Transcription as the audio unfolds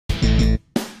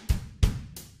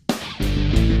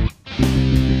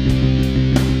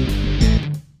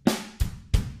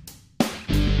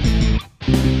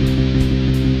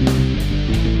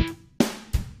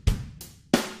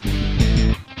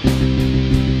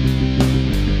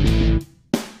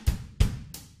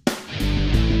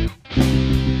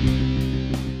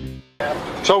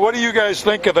So what do you guys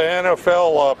think of the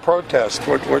NFL protest?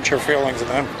 What's your feelings of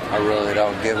them? I really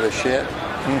don't give a shit,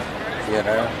 you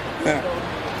know. Yeah.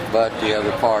 But the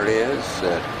other part is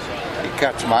that it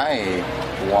cuts my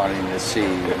wanting to see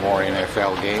more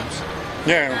NFL games.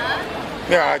 Yeah.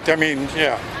 Yeah, I mean,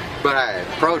 yeah. But I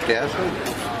protest.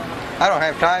 I don't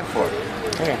have time for it.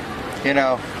 Yeah. You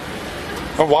know.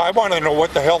 Well, I want to know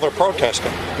what the hell they're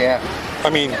protesting. Yeah. I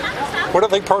mean, what are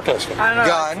they protesting?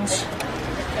 Guns.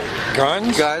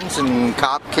 Guns? Guns and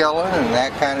cop killing and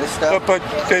that kind of stuff. But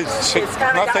it's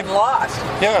kind of gotten lost.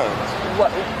 Yeah.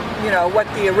 What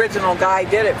the original guy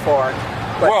did it for.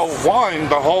 But well,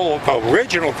 the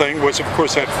original thing was, of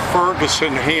course, that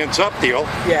Ferguson hands up deal,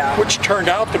 which turned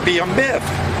out to be a myth.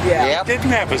 Yeah. Yep. He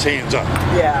didn't have his hands up.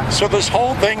 Yeah. So this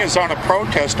whole thing is on a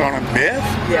protest on a myth?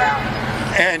 Yeah.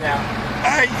 And,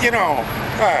 all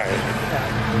right.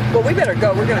 Well, we better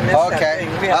go. We're going to miss that Okay.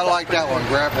 thing. I like that one.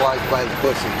 Grab life by the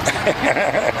pussy.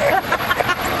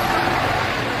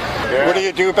 What do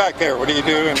you do back there? What do you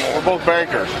do? We're both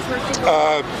bankers.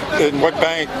 In what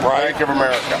bank, Brian? Bank of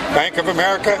America. Bank of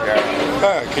America?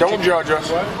 Yeah. Don't judge us.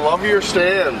 Love your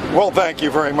stand. Well, thank you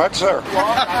very much, sir.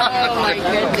 Oh, my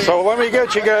goodness. So let me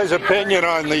get you guys' opinion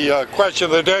on the question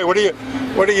of the day. What do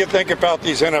you think about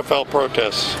these NFL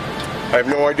protests? I have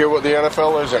no idea what the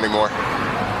NFL is anymore.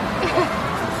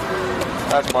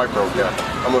 That's my protest.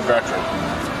 I'm a veteran.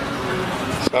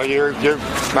 So you're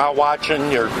not watching,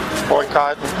 you're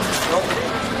boycotting? Nope.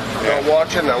 Not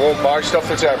watching. I won't buy stuff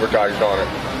that's advertised on it.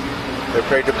 They're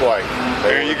paid to play.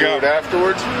 There you go. Do it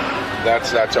afterwards.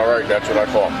 That's all right. That's what I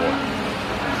fought for.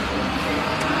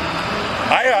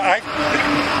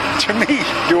 To me,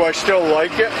 do I still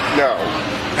like it? No.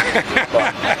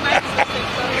 But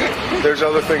there's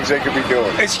other things they could be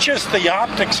doing. It's just the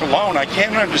optics alone. I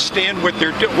can't understand what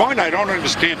they're doing. One, I don't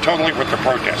understand totally what they're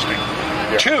protesting.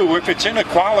 Yeah. Two, if it's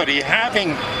inequality,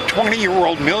 having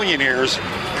 20-year-old millionaires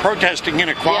protesting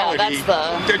inequality.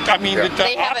 Yeah, that's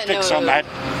the optics on that.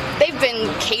 They've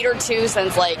been catered to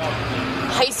since like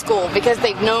high school because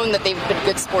they've known that they've been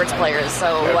good sports players.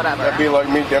 So whatever. That'd be like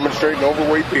me demonstrating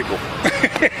overweight people.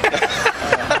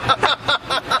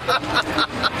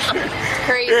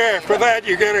 Crazy. Yeah, for that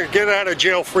you get a get out of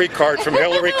jail free card from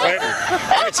Hillary Clinton.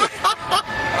 It's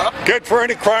good for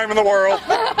any crime in the world.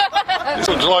 This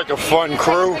looks like a fun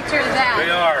crew. They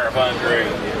are a fun crew.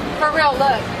 For real,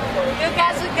 look. Good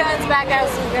guys with guns, bad guys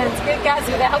with guns. Good guys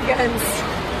without guns.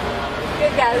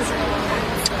 Good guys.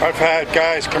 I've had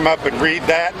guys come up and read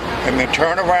that and then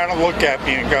turn around and look at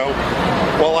me and go,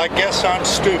 well, I guess I'm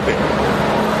stupid.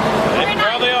 They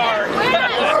probably are.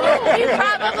 You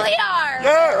probably are.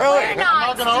 Yeah, really. We're not.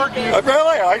 I'm not going to argue.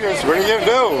 Really? What are you going to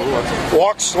do?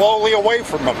 Walk slowly away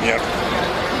from them, you know?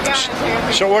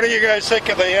 So what do you guys think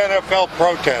of the NFL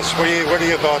protests? What are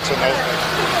your thoughts on those things?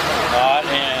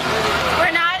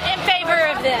 We're not in favor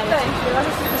of them.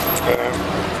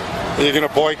 Are you going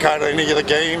to boycott any of the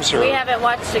games? Or? We haven't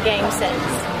watched a game since.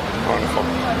 Wonderful.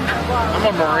 I'm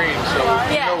a Marine, so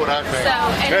you know what I think. I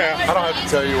don't have to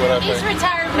tell you what I think. He's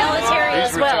retired military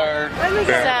as well.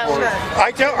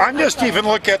 I'm just even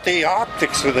looking at the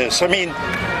optics of this. I mean,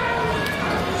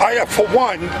 for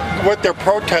one, what they're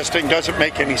protesting doesn't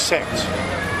make any sense.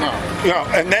 No.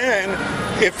 And then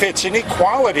if it's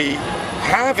inequality,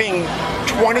 having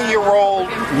 20-year-old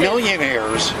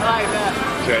millionaires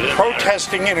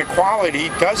protesting inequality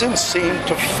doesn't seem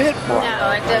to fit right.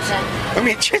 No, it doesn't. I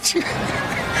mean, This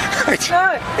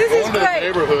is great,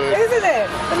 neighborhood. isn't it?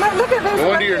 Look at this.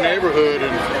 Go into your neighborhood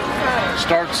and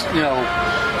starts,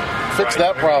 fix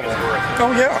that problem.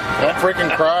 oh yeah. That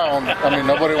freaking crowd,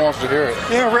 nobody wants to hear it.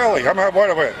 Yeah, really. I mean,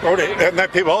 and then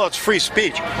people, it's free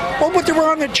speech. Well, but they were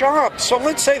on the job. So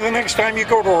let's say the next time you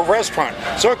go to a restaurant,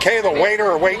 it's okay, the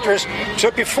waiter or waitress,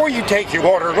 so before you take your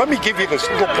order, let me give you this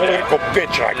little political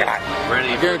bitch I got.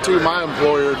 I guarantee my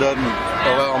employer doesn't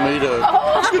allow me to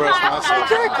express myself.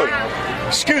 Exactly.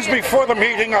 Excuse me, for the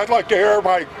meeting, I'd like to air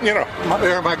my,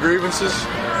 Air my grievances.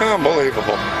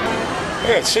 Unbelievable.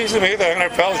 Yeah, it seems to me the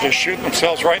NFL is just shooting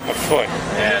themselves right in the foot.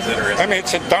 Yeah, it's interesting. I mean,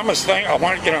 it's the dumbest thing.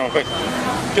 But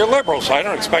they're liberals, so I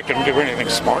don't expect them to do anything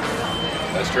smart.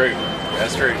 That's true.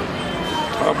 That's true.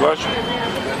 God bless you.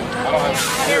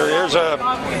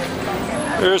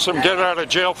 Here's some get out of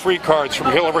jail free cards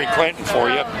from Hillary Clinton for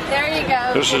you. There you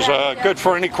go. This is good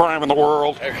for any crime in the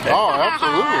world. Oh,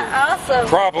 absolutely. Awesome.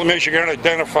 Problem is you're going to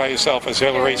identify yourself as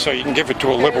Hillary, so you can give it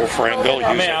to a liberal friend. They'll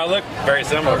use it. I look very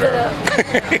similar to her.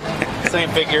 Same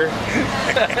figure.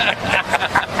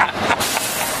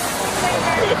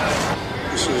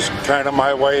 This is kind of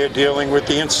my way of dealing with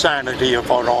the insanity of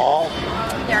it all.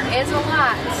 There is a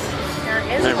lot.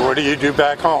 And what do you do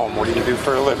back home? What do you do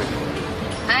for a living?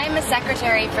 I'm I'm a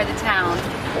secretary for the town.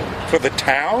 For the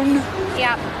town?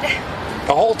 Yeah.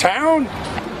 The whole town?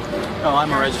 Oh, I'm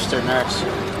a registered nurse.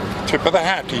 Tip of the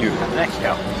hat to you. Thank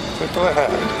you. Tip of the hat.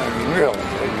 I mean, really. I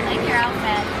like your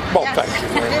outfit. Well, thank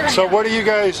you. So what do you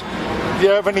guys, do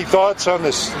you have any thoughts on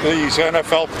these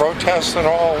NFL protests at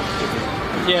all?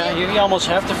 Yeah, you almost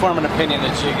have to form an opinion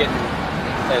that you get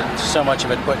so much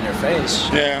of it put in your face.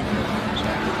 Yeah.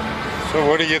 So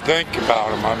what do you think about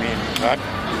them? I mean, I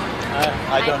don't.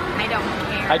 I don't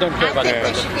care. I don't care about I that.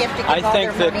 think they should have to give I all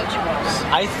think their that. money to us.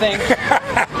 I think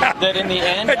that in the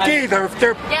end. neither. If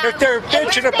they're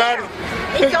bitching about it,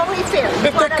 It's only fair.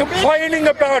 if they're complaining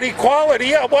about equality,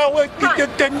 yeah, well,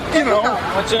 then you know.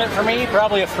 What's in it for me?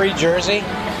 Probably a free jersey.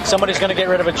 Somebody's going to get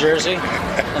rid of a jersey,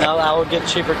 and I'll get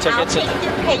cheaper I'll tickets. take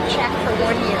your paycheck for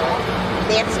 1 year.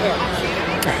 That's it.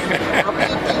 I'll keep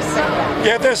you somewhere.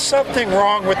 Yeah, there's something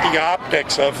wrong with the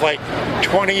optics of like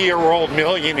 20-year-old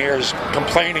millionaires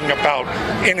complaining about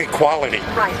inequality.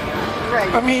 Right.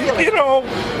 Right. I mean, you know.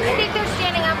 I think they're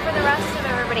standing up for the rest of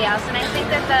everybody else, and I think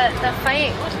that the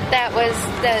fight that was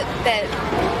that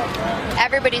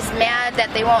everybody's mad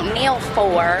that they won't kneel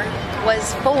for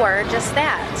was for just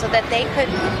that, so that they could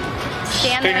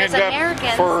stand there as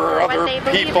Americans for what other they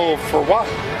believe people in. for what?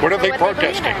 What are For they what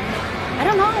protesting? believe in. I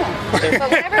don't know,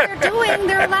 but whatever they're doing,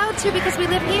 they're allowed to because we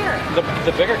live here.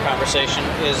 The bigger conversation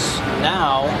is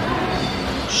now,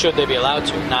 should they be allowed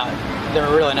to? Not,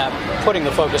 they're really not putting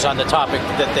the focus on the topic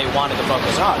that they wanted to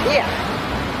focus on. Yeah.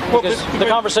 Because the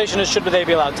conversation is, should they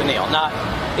be allowed to kneel? Not,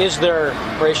 is there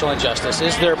racial injustice?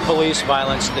 Is there police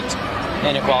violence that's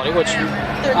inequality? Which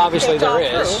obviously there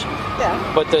is.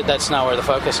 Yeah. But that's not where the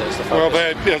focus is. The Well,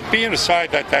 focus. being aside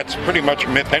that's pretty much a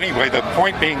myth anyway. The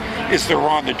point being is they're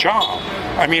on the job.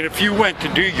 I mean, if you went to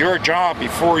do your job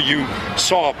before you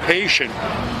saw a patient,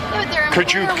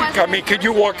 could you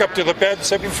walk up to the bed and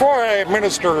say, before I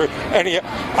administer any,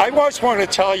 I always want to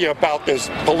tell you about this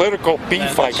political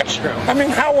beef I got. True. I mean,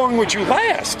 how long would you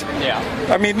last? Yeah.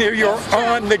 I mean, you're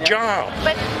on the job.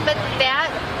 But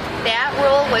that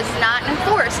rule was not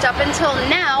enforced up until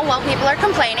now while people are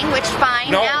complaining, which fine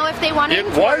No, now if they want to it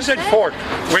enforce was enforced.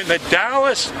 When the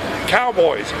Dallas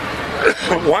Cowboys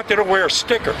wanted to wear a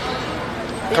sticker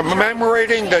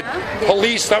commemorating the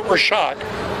police that were shot,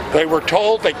 they were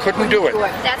told they couldn't do it.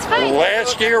 That's fine.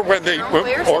 Last year when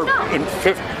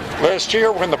last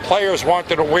year when the players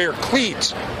wanted to wear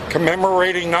cleats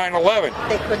commemorating 9/11,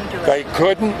 They couldn't do it. they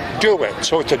couldn't do it.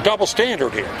 So it's a double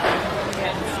standard here.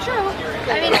 It's true.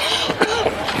 I mean,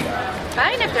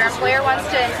 fine if their employer wants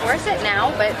to enforce it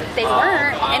now, but they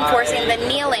weren't enforcing the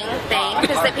kneeling thing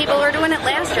because the people were doing it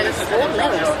last year. This is old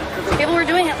news. People were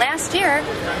doing it last year,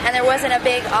 and there wasn't a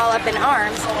big all up in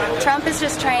arms. Trump is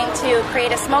just trying to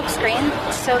create a smokescreen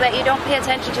so that you don't pay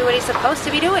attention to what he's supposed to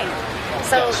be doing.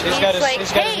 So He's got his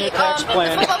hey, new tax the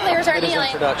plan. football players are Did his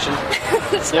kneeling. introduction.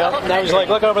 So- Yeah. Now he's like,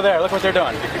 look over there. Look what they're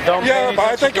doing. Don't pay Yeah, any but I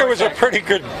attention think to it was a tax. pretty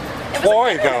good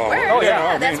ploy, though. Oh, You know,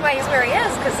 I that's mean, why he's where he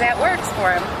is, because that works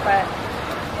for him. But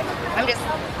I'm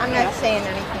not saying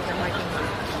anything that might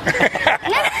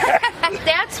be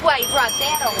that's why he brought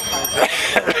that over.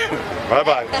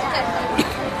 Bye-bye.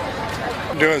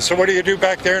 Doing. So what do you do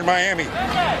back there in Miami?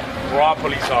 Raw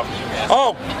police officer.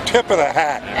 Oh, tip of the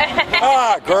hat.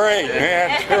 Ah, great,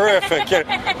 man. Terrific.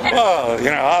 Well, you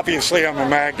know, obviously I'm a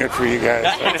magnet for you guys.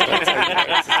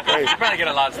 That's great. You're going to get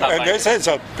a lot of stuff And like this is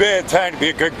a bad time to be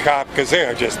a good cop because they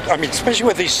are just, I mean, especially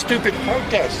with these stupid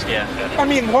protests. Yeah. I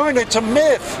mean, one, it's a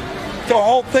myth. The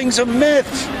whole thing's a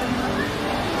myth.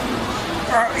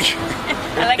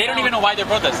 They don't even know why they're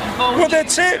protesting. Well,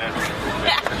 that's it.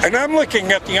 And I'm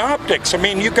looking at the optics. I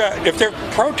mean, you got, if they're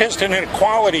protesting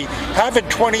inequality, having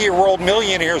 20-year-old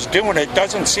millionaires doing it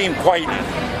doesn't seem quite.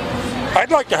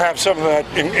 I'd like to have some of that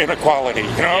inequality, you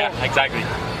know? Yeah, exactly.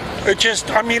 It just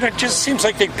seems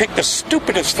like they pick the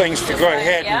stupidest things to go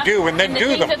ahead and do and then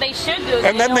do them. That they should do,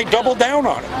 And then they double down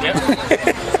on it. Yep.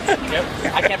 Yep.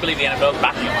 I can't believe the NFL is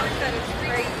backing him on it.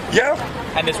 Yeah.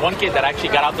 And there's one kid that actually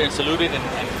got out there and saluted and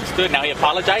stood. Now he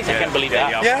apologized. I can't believe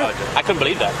that. Yeah. I couldn't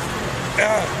believe that.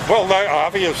 Well,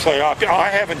 obviously, I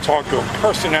haven't talked to a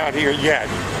person out here yet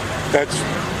that's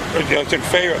in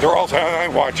favor. They're all saying,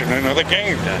 I'm watching another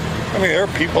game. I mean, there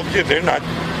are people, they're not,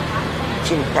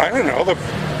 I don't know,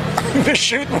 they're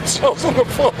shooting themselves in the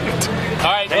foot.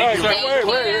 All right, thank you, sir.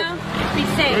 Wait. Be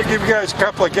safe. We'll give you guys a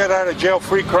couple of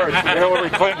get-out-of-jail-free cards for Hillary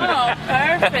Clinton. Oh,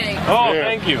 perfect. Oh, Yeah.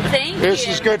 thank you. Thank This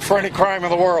you. is good for any crime in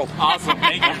the world. Awesome.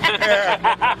 Thank you. Oh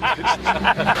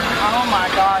my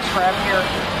gosh, we're here.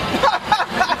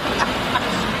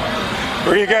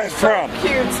 Where are you guys from?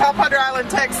 Cute. South Padre Island,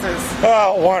 Texas.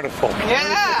 Oh, wonderful.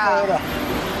 Yeah.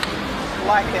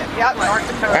 Like it. Yep, North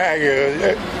Dakota.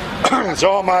 It's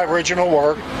all my original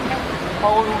work.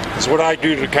 It's what I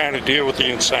do to kind of deal with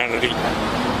the insanity.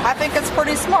 I think it's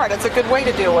pretty smart. It's a good way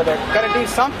to deal with it. Got to do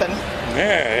something.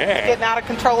 Yeah. Getting out of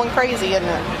control and crazy, isn't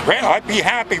it? Well, I'd be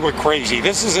happy with crazy.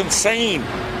 This is insane.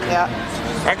 Yeah.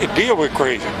 I could deal with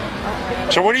crazy.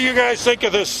 So what do you guys think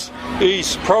of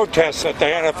these protests that the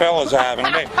NFL is having?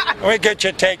 Let me get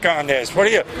your take on this. What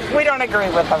do you? We don't agree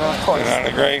with them, of course. You don't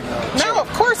agree? No, of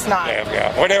course not.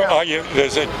 Yeah. Whatever. Are you?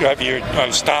 Have you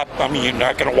stopped? I mean, you're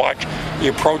not going to watch.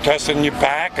 You're protesting your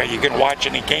back. Are you going to watch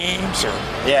any games? Or?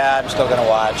 Yeah, I'm still going to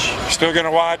watch. Still going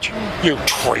to watch? You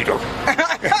traitor.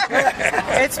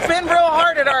 It's been real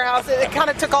hard at our house. It kind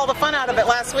of took all the fun out of it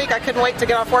last week. I couldn't wait to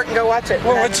get off work and go watch it.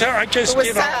 Well, it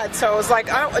was sad. So it was like,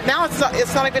 now it's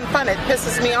not even fun. It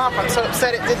pisses me off. I'm so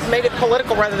upset. It made it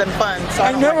political rather than fun. So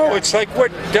I know. It's like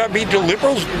what? I mean, do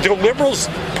liberals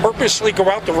purposely go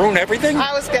out to ruin everything?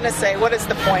 I was going to say, what is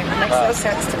the point? It makes no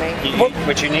sense to me.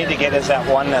 What you need to get is that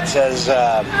one that says,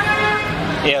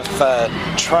 if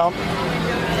Trump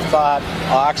thought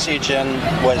oxygen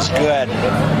was good,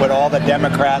 would all the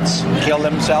Democrats kill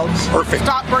themselves? Perfect.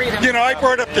 Stop breathing. You know, I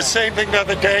brought up the same thing the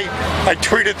other day. I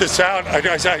tweeted this out.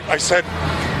 I said,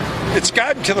 it's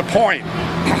gotten to the point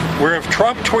where if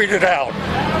Trump tweeted out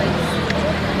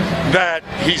that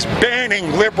he's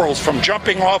banning liberals from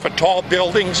jumping off of tall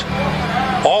buildings,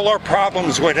 all our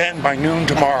problems would end by noon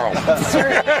tomorrow. Sir,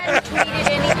 he hadn't tweeted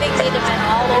anything. They'd have been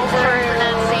all over and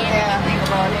not saying anything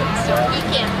about it. So he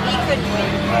couldn't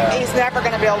win. He's never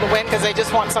going to be able to win because they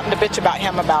just want something to bitch about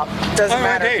him about. Doesn't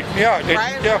matter. Right? Yeah,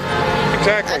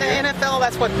 exactly. And the NFL,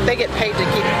 that's what they get paid to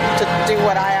do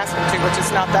what I ask them to, which is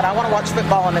not that. I want to watch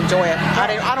football and enjoy it. I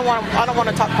don't want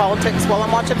to talk politics while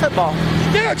I'm watching football.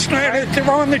 Yeah, it's not. They're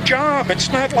on the job.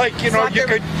 It's not like you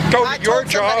could go to your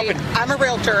job. I'm a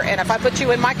realtor, and if I put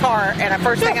you in my car, and the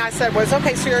first thing I said was,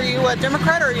 "Okay, so are you a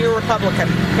Democrat or are you a Republican?"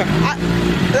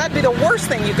 That'd be the worst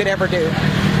thing you could ever do.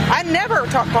 I never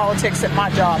talk politics at my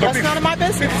job. That's none of my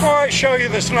business. Before I show you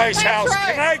this nice house,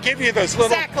 can I give you this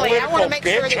little Exactly. I want to make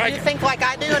sure that you think like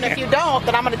I do, and if you don't,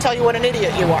 then I'm going to tell you what an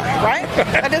idiot you are, right?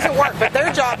 That doesn't work. But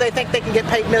their job, they think they can get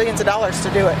paid millions of dollars to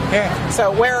do it. Yeah.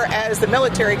 So whereas the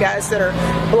military guys that are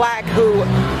black who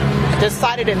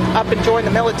decided to up and join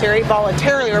the military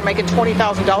voluntarily are making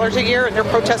 $20,000 a year, and they're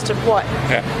protesting what?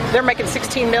 Yeah. They're making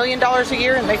 $16 million a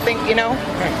year, and they think,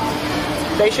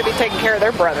 they should be taking care of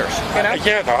their brothers.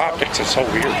 Yeah, the optics is so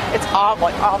weird. It's awful.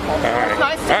 All right. It's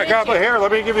nice to meet God, you. here,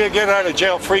 let me give you a get out of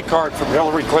jail free card from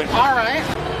Hillary Clinton. All right.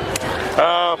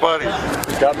 Oh, buddy.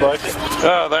 God bless you.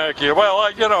 Oh, thank you. Well,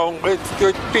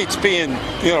 it beats being,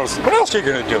 what else are you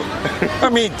going to do? I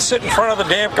mean, sit in front of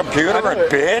the damn computer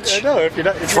and bitch? I know, if you're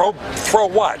not... Throw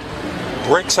what?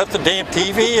 Bricks at the damn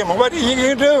TV? I mean, what are you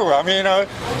going to do? I mean,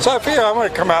 so I figure I'm going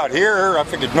to come out here. I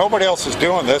figured nobody else is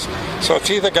doing this, so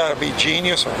it's either got to be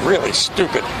genius or really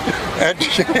stupid. And,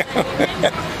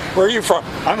 where are you from?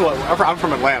 I'm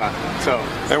from Atlanta, so.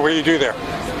 And what do you do there?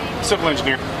 Civil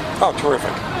engineer. Oh,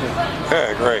 terrific.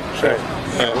 Yeah, great. Sure.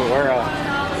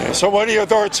 Yeah. So what are your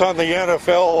thoughts on the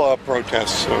NFL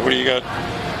protests? What do you got?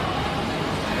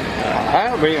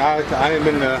 I've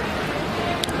been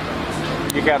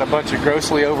you got a bunch of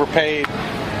grossly overpaid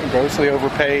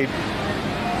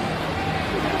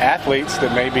athletes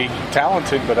that may be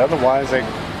talented, but otherwise they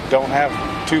don't have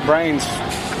two brains,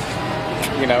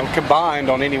 combined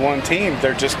on any one team.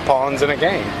 They're just pawns in a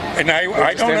game. And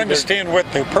I don't understand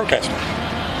what they're protesting.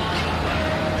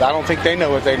 I don't think they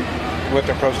know what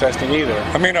they're protesting either.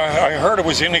 I mean, I heard it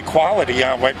was inequality.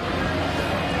 I went,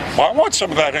 well, I want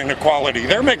some of that inequality.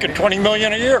 They're making $20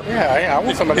 million a year. Yeah, I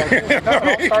want some of that. It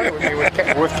all started with me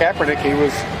with Kaepernick. He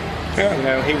was,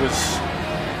 he was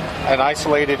an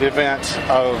isolated event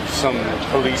of some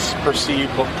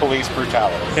perceived police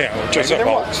brutality. Yeah, which is a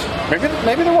hoax.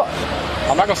 Maybe there was.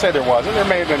 I'm not going to say there wasn't. There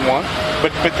may have been one,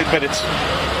 but it's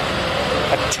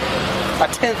a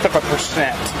tenth of a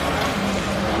percent.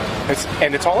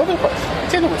 It's all over the place.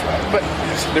 It's in the way. But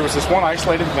there was this one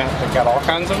isolated event that got all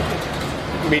kinds of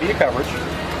media coverage,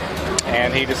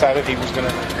 and he decided he was going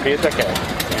to be a dickhead.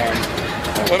 And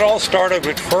it all started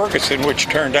with Ferguson, which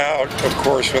turned out, of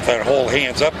course, with that whole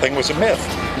hands up thing, was a myth.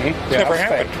 Mm-hmm. Never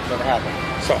happened. Never happened.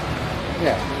 So,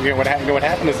 what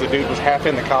happened is the dude was half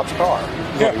in the cop's car.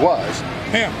 What he was.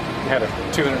 Yeah. He had a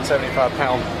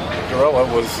 275-pound gorilla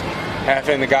was half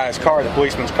in the guy's car, the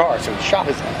policeman's car, so he shot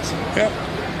his ass. Yeah.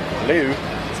 Lou.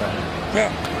 So.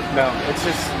 Yeah. No, it's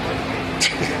just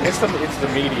it's the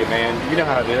media, man. You know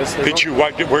how it is. Did you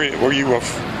watch? Were you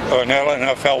an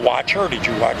NFL watcher? Or did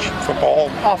you watch football?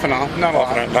 Off and on, not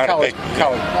off and on. Not college.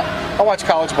 I watch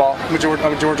college ball. I'm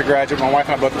a Georgia graduate. My wife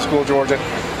and I both in school, Georgia.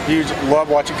 huge, love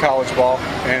watching college ball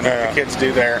and what the kids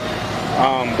do there.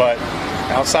 But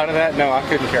outside of that, no, I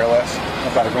couldn't care less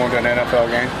about going to an NFL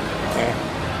game.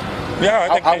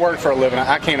 Yeah, I work for a living.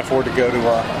 I can't afford to go to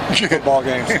football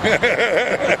games.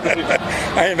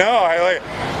 I know. I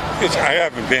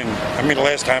haven't been. I mean, the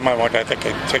last time I went, I think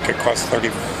a ticket cost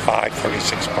 $35,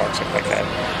 $36, something like that.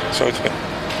 So it's been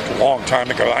a long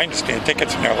time ago. I understand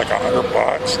tickets are now like $100.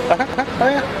 Oh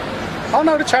yeah. Oh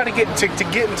no, to try to get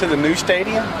into the new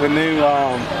stadium, the new.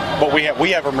 But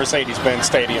we have a Mercedes-Benz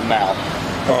stadium now,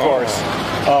 of course,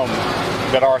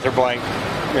 that Arthur Blank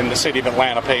in the city of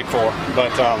Atlanta paid for.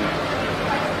 But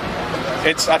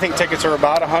I think tickets are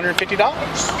about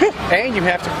 $150, and you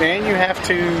have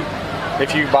to.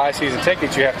 If you buy season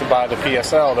tickets, you have to buy the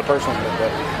PSL, the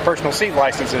personal seat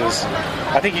licenses.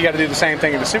 I think you got to do the same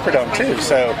thing in the Superdome too.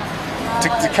 So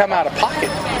to come out of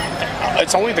pocket,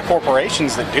 it's only the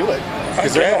corporations that do it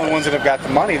because they're the only ones that have got the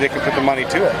money that can put the money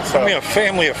to it. So I mean, a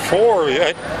family of four.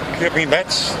 I mean,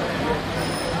 that's.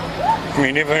 I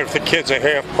mean, even if the kids are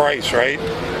half price, right?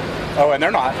 Oh, and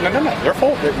they're not. No. They're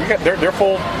full. They're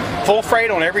full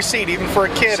freight on every seat, even for a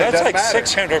kid. So that's like matter.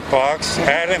 $600.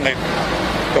 Adding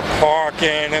the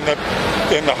parking and the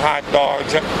hot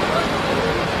dogs.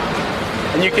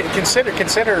 And you can consider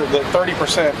that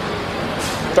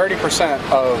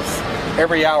 30% of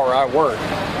every hour I work.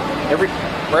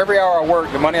 For every hour I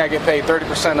work, the money I get paid,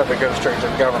 30% of it goes straight to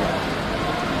the government.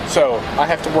 So I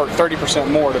have to work 30%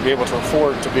 more to be able to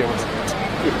afford to be able to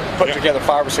put together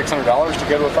 $500 or $600 to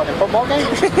go to a fucking football game.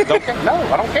 No,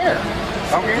 I don't care.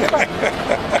 I don't care anything.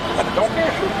 Don't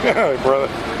care. Hey, brother.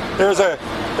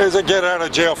 There's a get out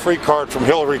of jail free card from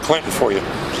Hillary Clinton for you.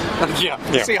 Yeah.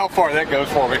 See how far that goes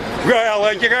for me.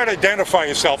 Well, you got to identify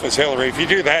yourself as Hillary. If you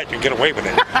do that, you get away with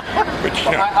it. But,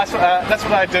 that's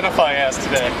what I identify as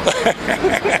today.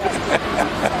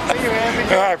 See you,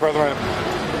 Andy. All right, brother. Man.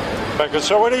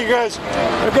 So, what do you guys?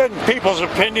 I'm getting people's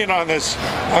opinion on this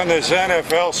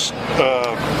NFL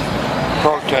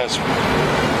protest.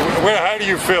 How do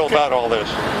you feel about all this?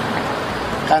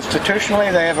 Constitutionally,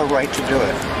 they have a right to do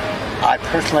it. I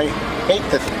personally hate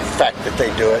the fact that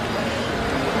they do it,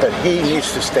 but he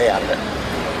needs to stay out of it.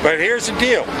 But here's the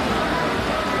deal.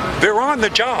 They're on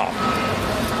the job.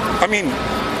 I mean,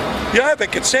 yeah, they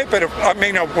could say, but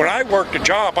when I worked a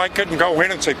job, I couldn't go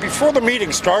in and say, before the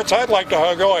meeting starts, I'd like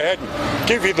to go ahead and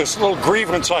give you this little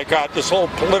grievance I got, this little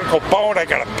political bone I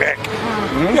got to pick.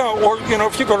 Mm-hmm. Or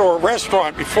if you go to a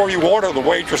restaurant, before you order, the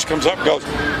waitress comes up and goes,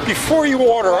 before you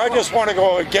order, I just want to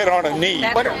go and get on a knee.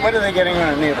 What are they getting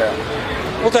on a knee about?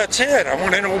 Well, that's it. I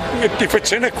want to know if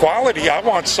it's inequality, I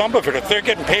want some of it. If they're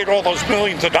getting paid all those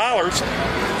millions of dollars,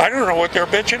 I don't know what they're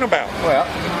bitching about. Well,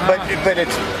 but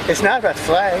it's not about the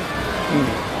flag.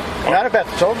 Not about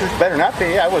the soldiers. Better not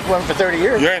be. I was one for 30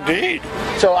 years. Yeah, indeed.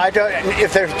 So I don't.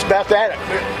 If there's about that,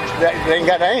 they ain't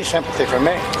got any sympathy for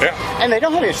me. Yeah. And they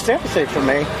don't have any sympathy for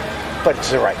me, but it's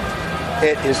their right.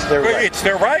 It is their right. It's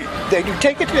their right. They do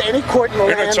take it to any court in the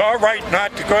land. And it's all right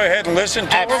not to go ahead and listen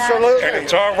to them. Absolutely. And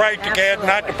it's all right to go ahead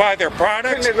not to buy their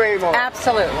products. Couldn't agree more.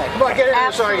 Absolutely. Come on, get into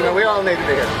this argument. We all need to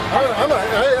be here.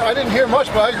 I didn't hear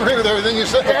much, but I agree with everything you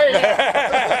said. I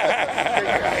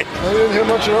didn't hear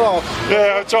much at all.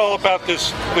 Yeah, it's all about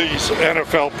these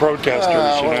NFL protesters.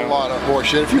 A lot of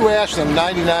horseshit. If you ask them,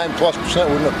 99+%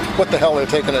 wouldn't know what the hell they're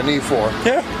taking a knee for.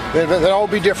 Yeah. They'll all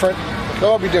be different. They'll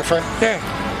all be different. Yeah.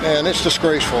 And it's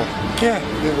disgraceful. Yeah.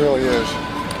 It really is.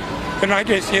 And I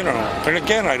just, and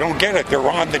again, I don't get it. They're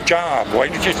on the job. Why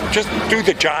don't you just do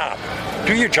the job?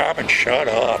 Do your job and shut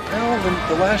up. Well,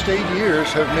 the last 8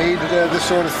 years have made this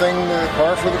sort of thing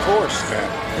par for the course.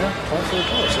 Yeah, par for the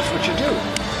course. That's what you do.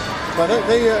 But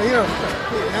they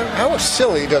how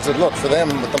silly does it look for them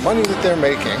with the money that they're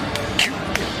making,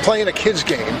 playing a kid's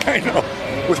game? I know.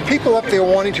 With people up there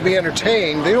wanting to be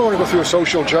entertained, they don't want to go through a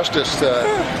social justice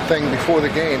thing before the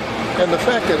game. And the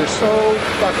fact that it's so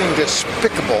fucking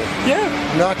despicable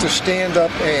not to stand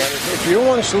up and, if you don't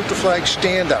want to salute the flag,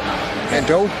 stand up. And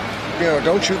don't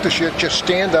shoot the shit, just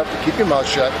stand up, keep your mouth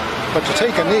shut. But to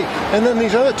take a knee. And then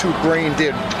these other two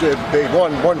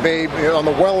one babe on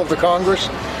the well of the Congress,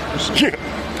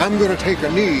 I'm going to take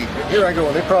a knee. Here I go.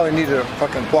 And they probably needed a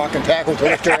fucking block and tackle to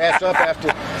lift their ass up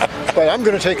after. But I'm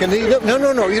going to take a knee.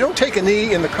 No. You don't take a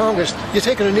knee in the Congress. You're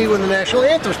taking a knee when the national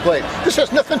anthem's played. This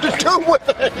has nothing to do with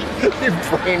it.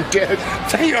 You're brain dead.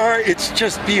 They are. It's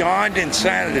just beyond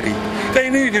insanity. They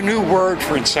need a new word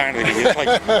for insanity.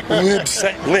 It's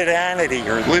like lidanity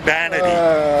or libanity.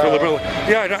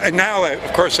 Yeah, and now,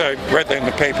 of course, I read in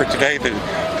the paper today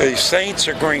that the Saints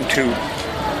are going to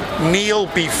kneel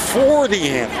before the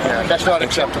anthem. Yeah, that's not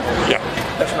acceptable. Yeah.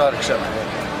 That's not acceptable.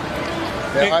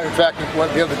 Yeah, in fact,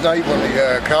 the other night when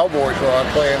the Cowboys were on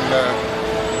playing the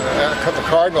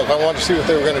Cardinals, I wanted to see what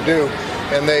they were going to do.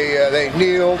 And they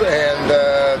kneeled, and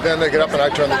then they get up, and I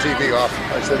turned the TV off.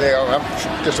 I said, I'm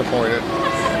disappointed.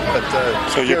 But,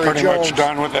 so you're pretty much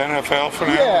done with the NFL for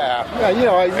now? Yeah. You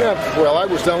know, I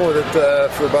was done with it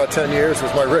for about 10 years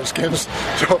with my Redskins.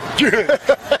 So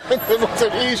it was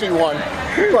an easy one.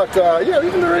 But, yeah,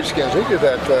 even the Redskins, they did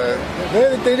that.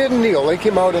 They didn't kneel. They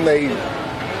came out and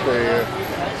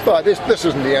but this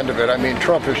isn't the end of it. I mean,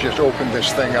 Trump has just opened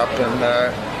this thing up,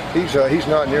 and he's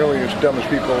not nearly as dumb as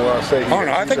people say he is.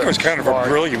 I think it was kind of a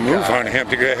brilliant move on him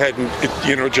to go ahead and,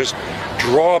 just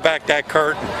draw back that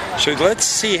curtain. So let's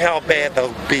see how bad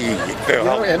they'll be.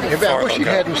 I wish he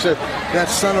hadn't said, that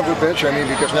son of a bitch. I mean,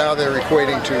 because now they're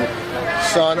equating to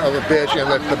son of a bitch, and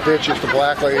that the bitch is the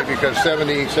black lady, because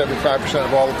 70-75%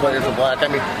 of all the players are black. I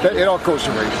mean, it all goes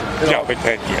to race. But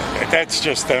that's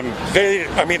just them.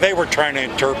 They were trying to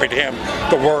interpret him,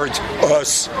 the words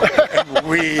us and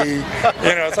we.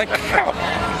 It's like, oh,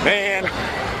 man.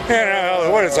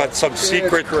 What is that? Some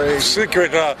secret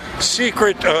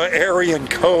Aryan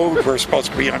code we're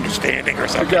supposed to be understanding or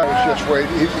something? The guy was just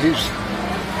waiting. He's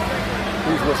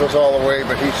with us all the way,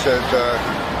 but he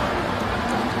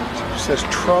says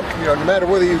Trump, no matter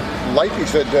whether you like, he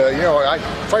said, I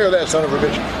fire that son of a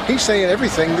bitch. He's saying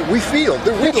everything that we feel,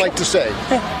 that we'd like to say.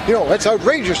 That's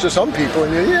outrageous to some people.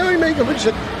 And he made him. He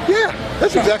said, yeah,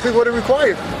 that's exactly what it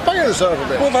required. Fire the son of a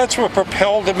bitch. Well, that's what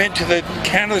propelled him into the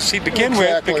candidacy to begin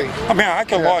with.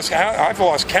 I've lost count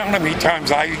of how many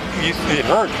times it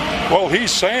heard, well,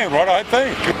 he's saying what I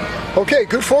think. Okay,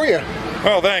 good for you.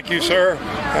 Well, thank you, sir.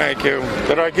 Thank you.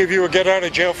 Did I give you a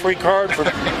get-out-of-jail-free card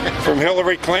from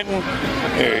Hillary Clinton?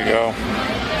 There you go.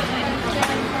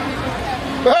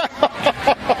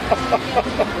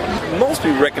 Most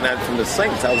people recognize it from the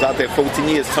Saints. I was out there 14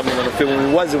 years coming on the field when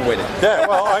we wasn't winning. Yeah,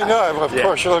 well, I know. Of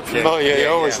course, you look familiar. You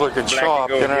always looking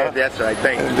sharp, Yeah, that's right.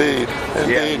 Thank you. Indeed.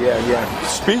 Yeah.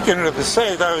 Speaking of the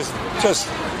Saints, I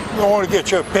want to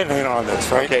get your opinion on this,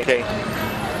 right? Okay.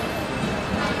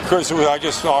 Because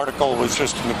the article was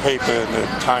just in the paper in the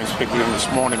Times-Picayune this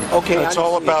morning. Okay. It's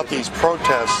all about these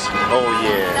protests. Oh,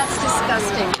 yeah. That's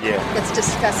disgusting. Yeah. It's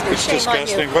disgusting. It's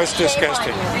disgusting. What's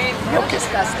disgusting? You're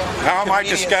disgusting. How am I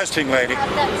disgusting, lady?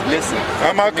 Listen.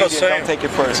 I'm Uncle Sam. Don't take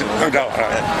it personally. No.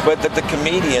 But the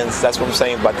comedians, that's what I'm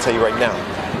saying, about to tell you right now.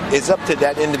 It's up to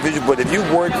that individual, but if you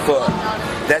work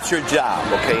that's your job,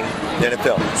 okay, the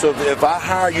NFL. So if I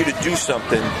hire you to do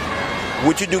something,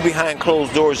 what you do behind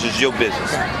closed doors is your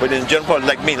business. But in general,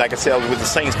 like me, like I said, I was with the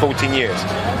Saints 14 years.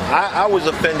 I was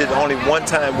offended only one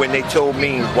time when they told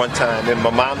me one time that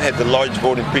my mom had the largest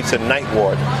voting precinct Ninth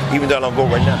Ward, even though I don't vote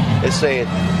right now. It said,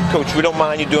 Coach, we don't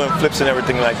mind you doing flips and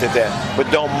everything like that, but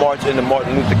don't march in the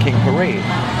Martin Luther King parade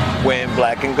wearing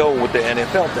black and gold with the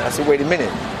NFL. I said, wait a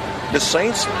minute. The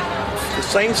Saints,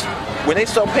 when they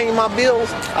start paying my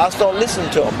bills, I'll start listening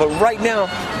to them. But right now,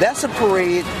 that's a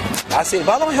parade. I said, if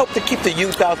I don't help to keep the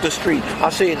youth out the street, I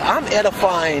said, I'm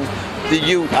edifying the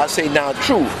youth. I say, now,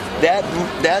 true, that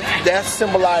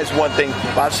symbolized one thing.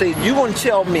 But I say, you want to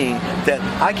tell me that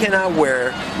I cannot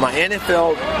wear my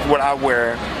NFL, what I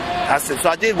wear. I said, so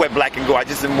I did wear black and gold. I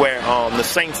just didn't wear the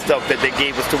Saints stuff that they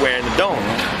gave us to wear in the dome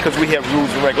because we have rules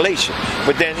and regulations.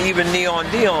 But then even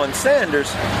Deion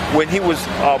Sanders, when he was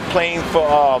playing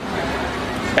for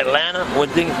Atlanta,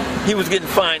 he was getting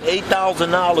fined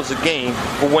 $8,000 a game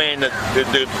for wearing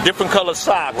the different color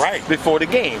socks before the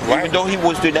game, even though he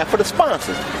was doing that for the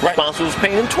sponsors. The sponsors was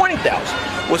paying him $20,000.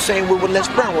 Was saying with Les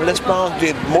Brown. When Les Brown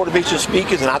did motivation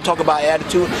speakers and I talk about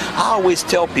attitude, I always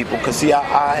tell people, because see,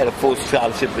 I had a full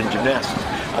scholarship in gymnastics.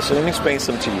 I said, let me explain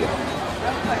something to you.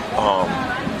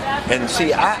 And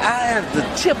see, I have the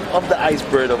tip of the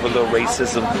iceberg of a little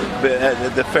racism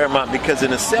at the Fairmont, because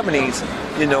in the 70s,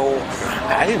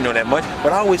 I didn't know that much,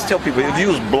 but I always tell people, if you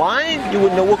was blind, you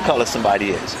wouldn't know what color somebody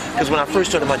is. Because when I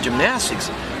first started my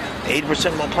gymnastics,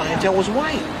 80% of my clientele was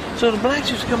white. So the blacks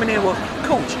used to come in there, well,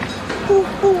 Coach,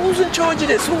 who's in charge of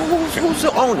this? Who's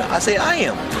the owner? I say, I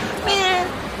am. Man,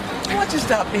 why don't you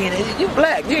stop being it? You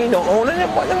black, you ain't no owner.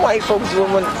 Them white folks,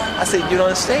 I said, you don't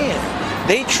understand.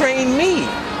 They trained me.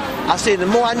 I said, the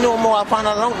more I know, the more I find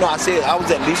out I don't know. I said, I was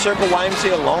at Lee Circle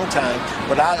YMCA a long time.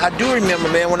 But I do remember,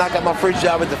 man, when I got my first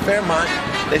job at the Fairmont,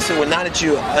 they said, well, now that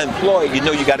you're employed, you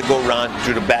know you got to go around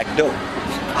through the back door.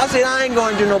 I said, I ain't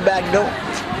going through no back door.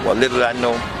 Well, little did I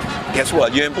know, guess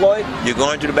what? You're employed, you're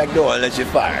going through the back door unless you're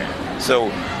fired. So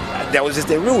that was just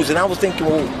their rules. And I was thinking,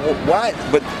 well, why?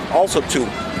 But also, too,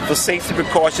 for safety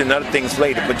precaution and other things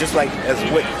later. But just like as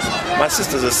a witness, my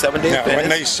sister's a 7-day Adventist. When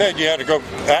they said you had to go,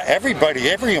 every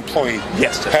employee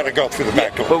had to go through the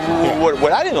back door. But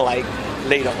what I didn't like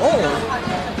later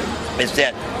on is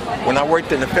that when I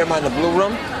worked in the Fairmont in the Blue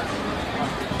Room,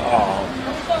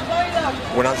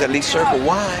 when I was at Lee Circle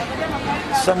Y,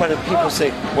 some of the people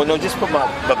say, well, no, just put my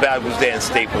valuables there and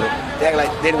staple it. They act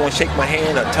like they didn't want to shake my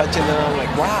hand or touch it, and I'm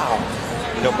like, wow.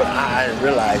 You know, but I didn't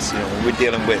realize, you know, we're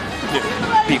dealing with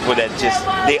people that just,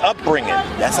 they upbringing.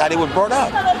 That's how they were brought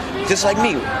up. Just like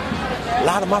me. A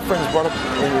lot of my friends brought up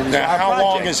in now, how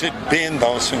long has it been,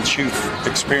 though, since you've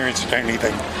experienced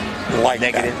anything like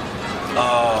negative?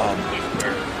 That?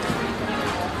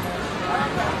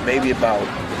 Maybe about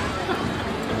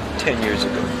 10 years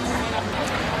ago.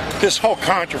 This whole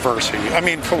controversy, I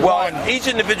mean, for one... each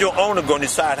individual owner going to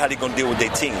decide how they're going to deal with their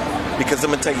team. Because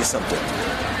I'm going to tell you something.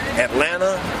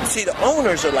 Atlanta, see, the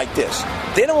owners are like this.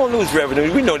 They don't want to lose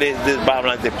revenue. We know the bottom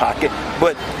line is their pocket.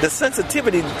 But the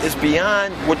sensitivity is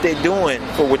beyond what they're doing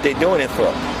for what they're doing it for.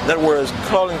 In other words,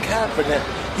 Colin Kaepernick,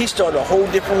 he started a whole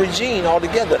different regime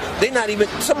altogether. They're not even,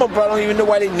 some of them don't even know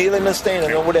why they're kneeling or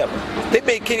standing or whatever.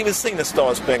 They can't even sing the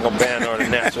Star Spangled Banner or the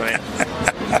national anthem.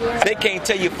 They can't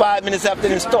tell you 5 minutes after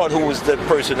they start who was the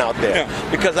person out there.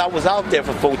 Yeah. Because I was out there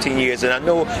for 14 years, and I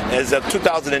know as of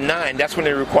 2009, that's when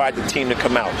they required the team to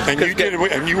come out. And you did,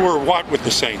 and you were what with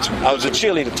the Saints? I was a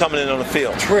cheerleader tumbling on the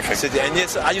field. Terrific. And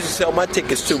yes, I used to sell my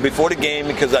tickets too before the game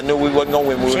because I knew we wasn't going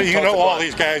to win. So you know all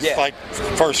these guys like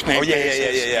first name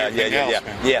basis.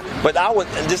 Yeah. But I was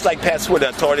just like Pat Switter.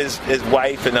 I taught his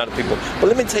wife and other people. But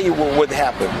let me tell you what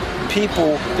happened.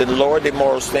 People that lowered their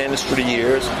moral standards through the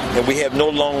years, and we have no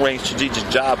long-range strategic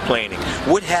job planning.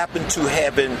 What happened to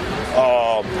having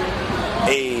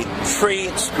a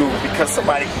trade school because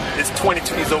somebody is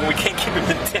 22 years old and we can't keep him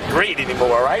in 10th grade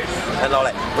anymore, right? And all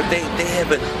that. But they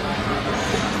haven't,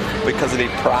 because of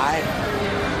their pride,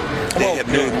 they have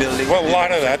no ability. Well, a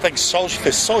lot of that, I think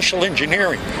the social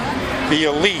engineering, the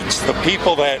elites, the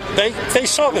people that, they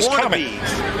saw this coming.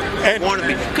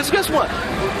 Wannabes. Because guess what?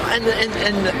 In the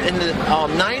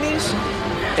 90s,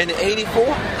 in the 84,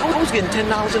 I was getting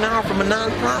 $10 an hour from a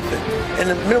non-profit. And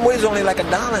the minimum wage is only like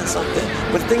 $1 and something.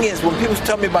 But the thing is, when people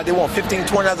tell me about they want $15,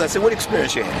 $20, I say, what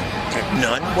experience you have?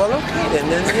 None. Well, okay.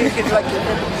 And then you get like...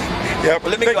 Yeah,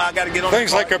 but let me go. I got to get on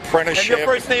things like apprenticeship. And your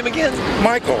first name again?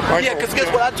 Michael. Yeah, because guess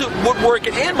what? I took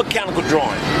woodworking and mechanical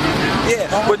drawing. Yeah,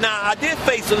 but now I did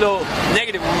face a little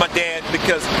negative with my dad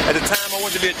because at the time I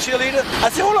wanted to be a cheerleader. I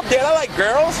said, hold up, Dad, I like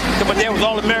girls. Because my dad was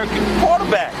All-American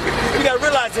quarterback. You got to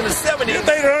realize in the 70s.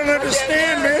 They don't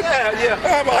understand, man. Yeah.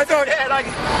 I thought, Dad, I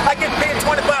get paid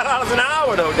 $25 an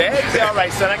hour, though, Dad. He said, all right,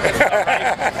 son, I guess all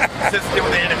right. Since it was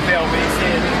the NFL, but he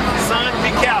said, son, be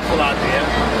careful out there.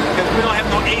 Because we don't have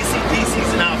no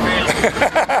ACDCs in our family.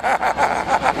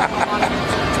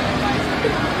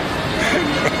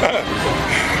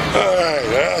 All right,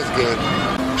 that was good.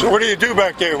 So what do you do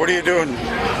back there? What are you doing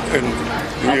in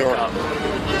New York?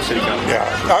 City Council.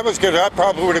 Yeah, I was good. I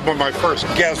probably would have been my first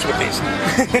guest with these.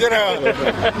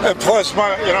 And plus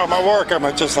my work,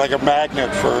 I'm just like a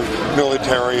magnet for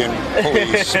military and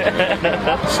police.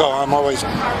 So I'm always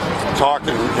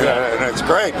talking, and it's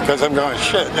great because I'm going,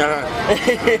 shit,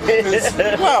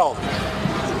 well,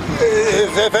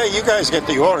 if you guys get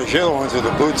the orders, you're the ones with the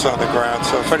boots on the ground.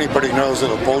 So if anybody knows of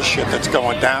the bullshit that's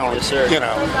going down, yes, sir.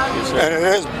 And it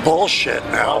is bullshit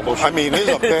now. Bullshit. I mean, this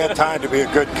is a bad time to be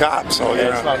a good cop. So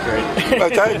it's not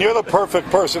great. You're the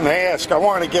perfect person to ask. I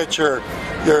want to get your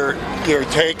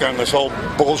take on this whole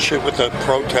bullshit with the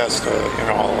protest. I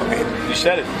mean, you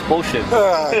said it. Bullshit.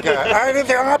 God.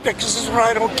 The optics. This is what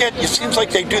I don't get. It seems like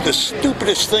they do the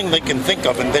stupidest thing they can think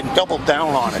of and then double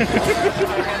down on it.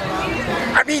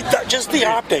 I mean, just the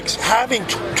optics. Having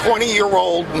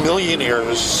 20-year-old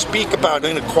millionaires speak about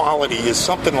inequality is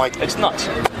something like... It's nuts.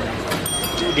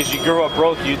 Because you grew up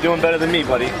broke, you're doing better than me,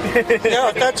 buddy. Yeah,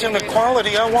 if that's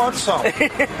inequality, I want some.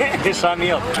 Sign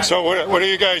me up. So what do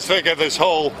you guys think of this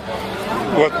whole...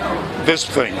 this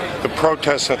thing, the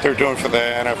protests that they're doing for the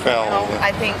NFL?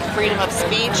 I think freedom of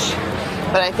speech,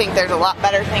 but I think there's a lot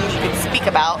better things you could speak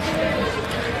about.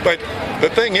 But the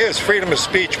thing is, freedom of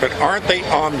speech, but aren't they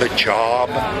on the job?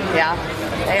 Yeah.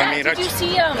 Did you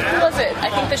see, who was it?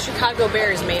 I think the Chicago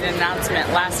Bears made an announcement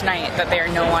last night that they are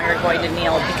no longer going to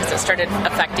kneel because it started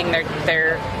affecting the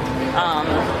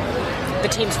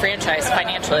team's franchise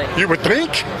financially. You would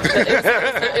think?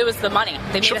 It was the money.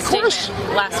 They made a statement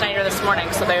last night or this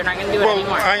morning, so they're not going to do it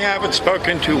anymore. I haven't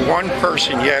spoken to one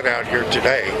person yet out here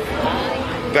today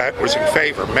that was in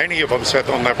favor. Many of them said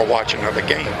they'll never watch another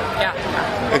game. Yeah.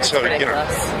 And so,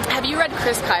 Have you read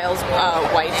Chris Kyle's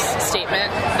wife's statement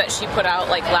that she put out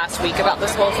last week about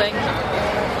this whole thing?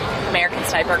 American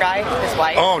Sniper guy, his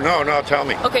wife. Oh, no, tell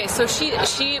me. Okay, so she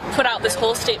put out this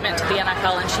whole statement to the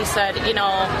NFL, and she said,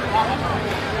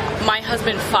 my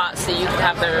husband fought so you could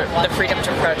have the freedom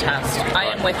to protest. I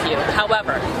am with you.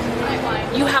 However,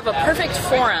 you have a perfect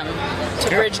forum to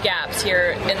bridge gaps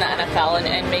here in the NFL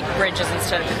and make bridges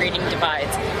instead of creating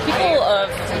divides. People of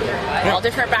all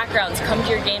different backgrounds come to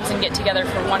your games and get together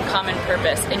for one common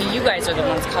purpose, and you guys are the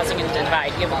ones causing a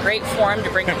divide. You have a great forum to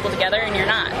bring people together, and you're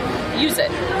not. Use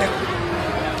it.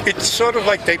 It's sort of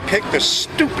like they picked the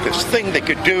stupidest thing they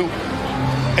could do,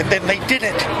 and then they did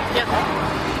it.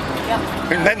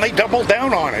 And then they doubled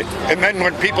down on it. And then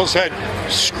when people said,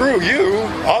 screw you,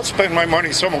 I'll spend my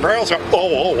money somewhere else. Okay,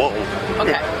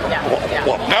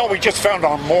 well, now we just found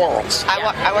our morals.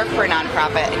 I work for a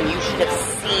nonprofit, and you should have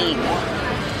seen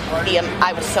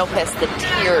I was so pissed, the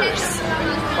tears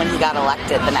when he got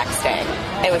elected the next day.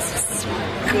 It was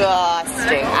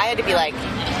disgusting. I had to be like,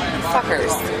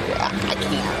 fuckers, I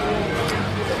can't.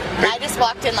 And I just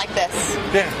walked in like this.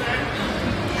 Yeah.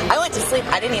 I went to sleep.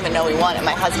 I didn't even know he won. And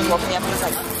my husband woke me up and was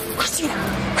like, Christina.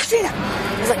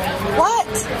 He's like, what?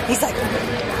 He's like,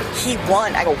 he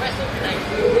won. I go,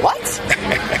 what?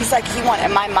 He's like, he won.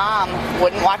 And my mom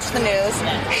wouldn't watch the news.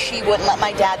 She wouldn't let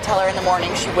my dad tell her in the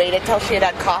morning. She waited till she had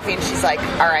had coffee, and she's like,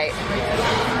 all right,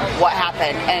 what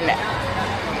happened? And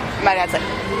my dad's like,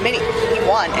 Minnie, he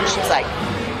won. And she's like,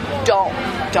 don't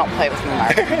play with me,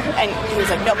 Mark. And he was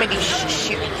like, no, maybe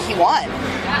he won.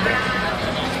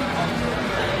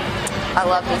 I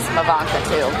love me some Ivanka,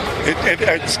 too.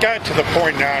 It's got to the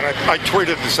point now, and I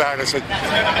tweeted this out, I said,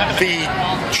 the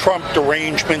Trump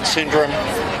derangement syndrome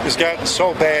has gotten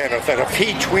so bad that if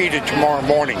he tweeted tomorrow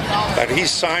morning that he's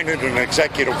signing an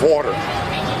executive order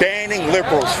banning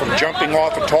liberals from jumping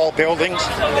off of tall buildings,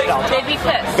 they'd be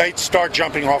pissed. They'd start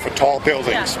jumping off of tall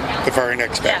buildings the very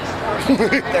next day.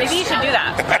 Maybe you should do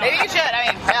that. Maybe you should. I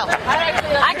mean, hell,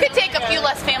 I could take a few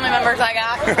less family members I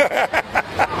got.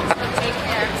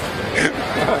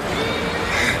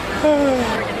 All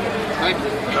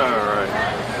right.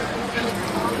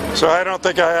 So I don't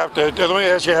think I have to. Let me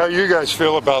ask you how you guys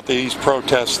feel about these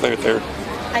protests. They're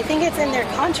I think it's in their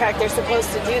contract. They're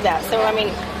supposed to do that. So I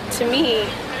mean, to me.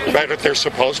 That they're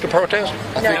supposed to protest?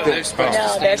 No, they're supposed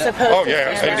to. They're supposed oh to.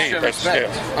 Yeah, indeed. I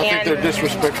think they're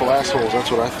disrespectful assholes.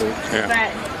 That's what I think. Yeah.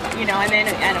 But, and then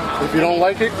I don't know. If you don't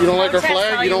like it, you don't like our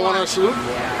flag, you don't want to salute.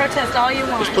 Protest all you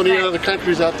want. There's plenty of other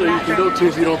countries out there you can go to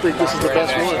if you don't think this is the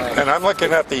best one. And I'm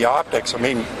looking at the optics. I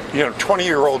mean,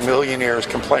 20-year-old millionaires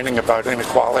complaining about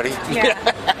inequality. Yeah.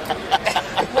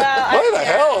 What the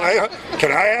hell?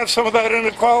 Can I have some of that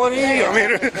inequality? I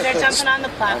mean, they're jumping on the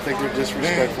platform. I think they're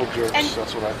disrespectful jerks.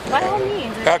 That's what I think. By all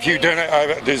means. Have you done it?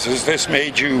 Has this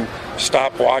made you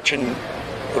stop watching,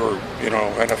 or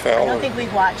NFL? I don't think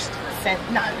we've watched since,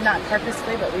 not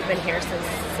purposefully, but we've been here since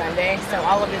Sunday. So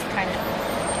all of this kind of.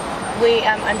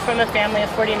 I'm from a family of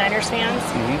 49ers fans,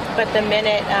 but the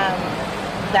minute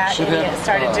that idiot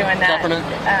started doing that,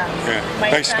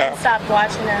 my son stopped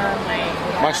watching them.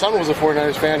 My son was a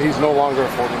 49ers fan. He's no longer a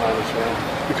 49ers fan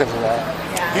because of that.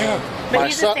 Yeah. But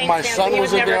my son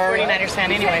was never a 49ers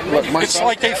fan anyway. It's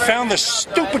like they found the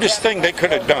stupidest thing they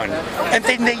could have done, and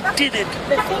then they did it.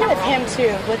 The thing with him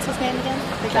too, what's his name again?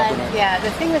 The guy. Yeah,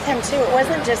 the thing with him too, it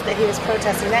wasn't just that he was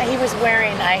protesting that, he was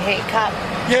wearing "I hate cop"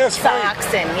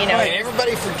 socks, and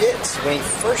everybody forgets when he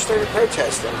first started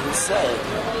protesting, he said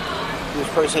he was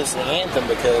protesting the anthem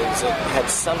because it had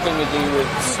something to do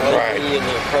with slavery and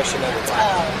the oppression of the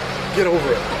time. Get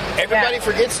over it. Everybody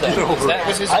forgets that. That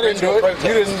was his I didn't do it. protest.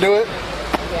 You didn't do it.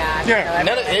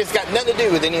 Yeah. It's got nothing to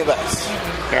do with any of us.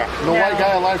 Yeah. No white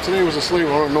guy alive today was a slave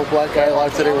owner. No black guy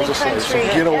alive today was a slave. So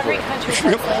get over it.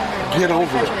 Get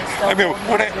over it. I mean,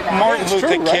 Martin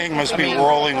Luther King must be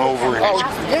rolling over in his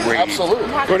grave.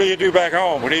 Absolutely. What do you do back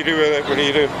home? What do you do with it? What do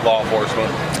you do? Law enforcement.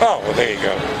 Oh, well, there you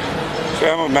go. So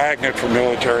I'm a magnet for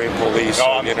military and police.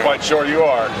 No, I'm quite sure you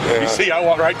are. Yeah. You see, I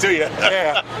walk right to you.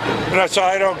 Yeah. So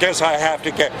I don't guess I have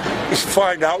to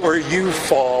find out where you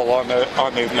fall on the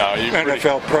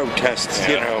NFL protests.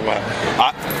 Yeah.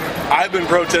 I've been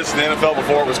protesting the NFL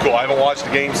before it was cool. I haven't watched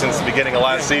a game since the beginning of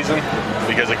last season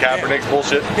because of Kaepernick's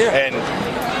bullshit, and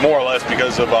more or less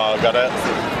because of what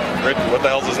the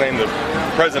hell's his name? The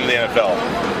president of the NFL,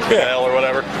 or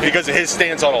whatever. Because of his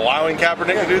stance on allowing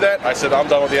Kaepernick to do that, I said I'm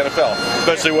done with the NFL.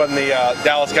 Especially when the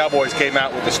Dallas Cowboys came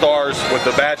out with the stars with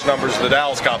the badge numbers of the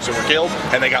Dallas cops who were killed,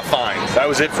 and they got fined. That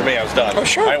was it for me. I was done. Oh,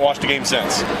 sure. I ain't watched a game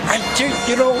since.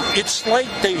 It's like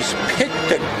they pick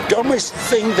the dumbest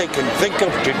thing they can think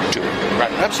of to do.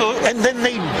 Right. Absolutely. And then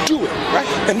they do it. Right.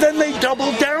 And then they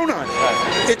double down on it.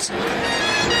 Right.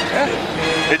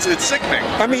 It's sickening.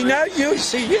 I mean, now you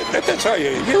see, that's how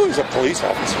you as a police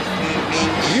officer,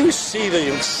 you see the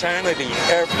insanity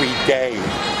every day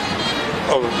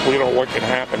of what can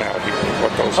happen out here,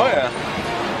 what goes on. Oh yeah.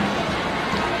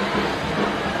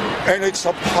 And it's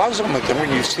a puzzlement that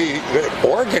when you see it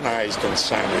organized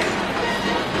insanity.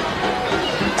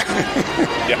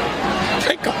 Yeah.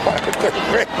 Think about it.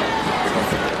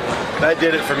 That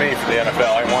did it for me for the NFL.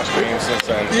 I haven't watched games since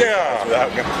then.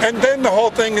 Yeah. And then the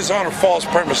whole thing is on a false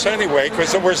premise anyway,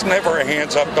 because there was never a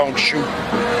hands up, don't shoot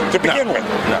to begin with.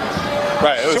 No.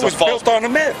 Right. It was built on a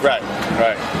myth. Right.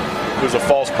 It was a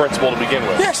false principle to begin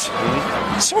with. Yes.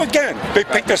 So again, they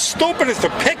pick the stupidest to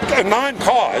pick a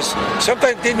non-cause,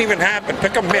 something that didn't even happen,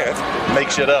 pick a myth.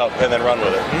 Make shit up and then run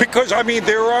with it. Because, I mean,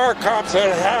 there are cops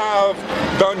that have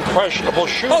done questionable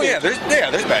shootings. Oh, yeah, there's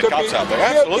bad cops out there.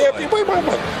 Absolutely.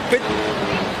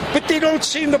 But they don't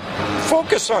seem to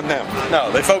focus on them. No,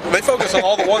 they focus on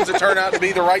all the ones that turn out to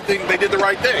be the right thing. They did the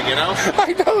right thing, you know?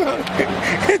 I know.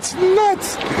 It's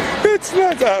nuts. It's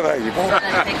nuts. Oh, there you go. Want a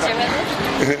picture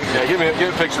with it? Yeah, give me a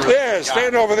picture with it. Yeah,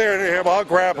 stand over there and I'll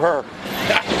grab her. There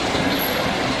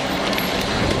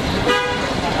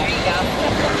you go.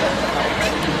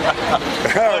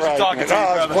 All right. Talking to you, It's a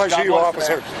brother. pleasure, God you bless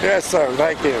officer. America. Yes, sir.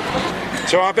 Thank you.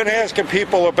 So I've been asking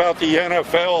people about the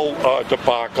NFL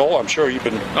debacle. I'm sure you've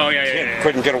been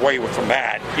couldn't get away from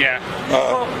that. Yeah.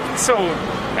 So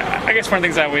I guess one of the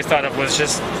things I always thought of was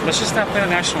let's just not play the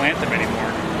national anthem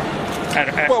anymore.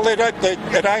 Well, it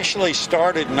actually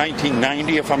started in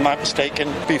 1990, if I'm not mistaken.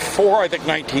 Before, I think,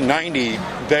 1990,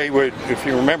 they would, if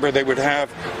you remember, they would have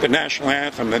the national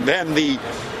anthem, and then the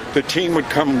team would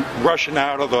come rushing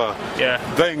out of the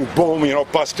thing, boom,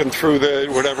 busting through the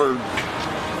whatever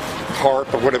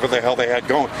harp or whatever the hell they had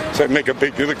going. So they'd make a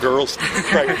big, the girls,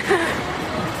 right.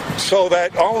 So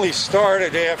that only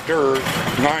started after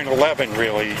 9/11,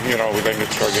 really, then it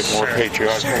started getting more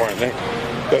patriotic.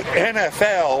 The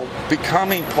NFL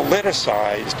becoming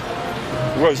politicized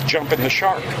was jumping the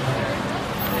shark.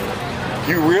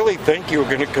 You really think you were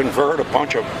going to convert a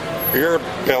bunch of beer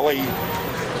belly,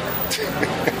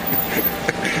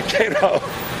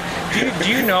 Do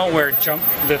you know where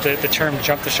the term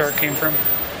 "jump the shark" came from?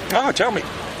 Oh, tell me.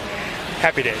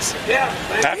 Happy Days. Yeah.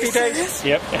 Happy Days?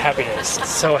 Yep, Happy Days.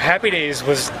 So Happy Days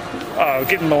was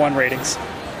getting low on ratings,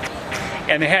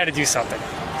 and they had to do something.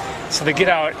 So they get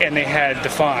out and they had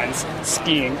DeFon's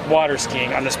water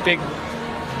skiing on this big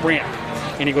ramp.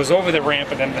 And he goes over the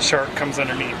ramp and then the shark comes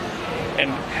underneath.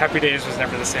 And Happy Days was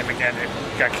never the same again. It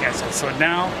got canceled. So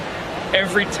now,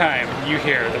 every time you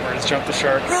hear the words "jump the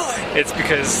shark," it's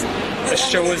because a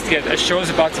show is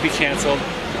about to be canceled.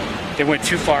 They went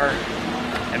too far.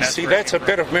 And that's a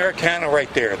bit of Americana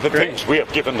right there. The things we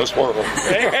have given this world.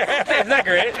 Isn't that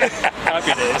great?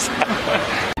 Happy Days.